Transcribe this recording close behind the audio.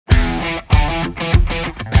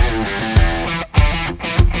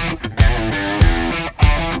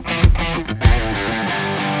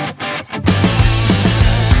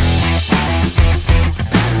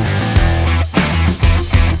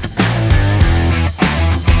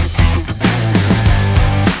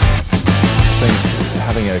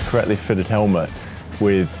correctly fitted helmet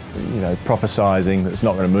with proper sizing that's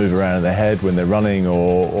not going to move around in their head when they're running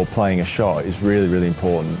or playing a shot is really, really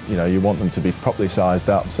important. You want them to be properly sized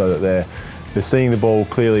up so that they're seeing the ball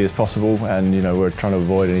clearly as possible, and we're trying to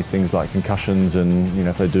avoid any things like concussions and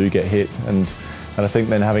if they do get hit. And I think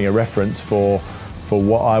then having a reference for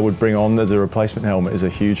what I would bring on as a replacement helmet is a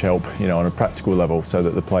huge help, on a practical level, so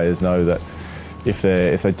that the players know that if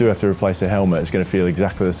they do have to replace their helmet, it's going to feel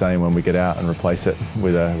exactly the same when we get out and replace it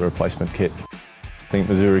with a replacement kit. I think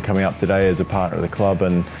Masuri coming up today as a partner of the club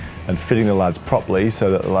and fitting the lads properly so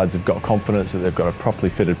that the lads have got confidence that they've got a properly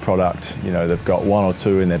fitted product. They've got one or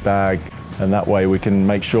two in their bag, and that way we can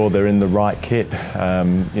make sure they're in the right kit,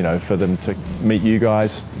 for them to meet you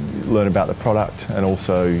guys, learn about the product, and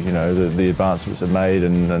also the advancements they've made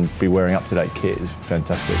and be wearing up-to-date kit is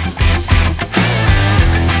fantastic.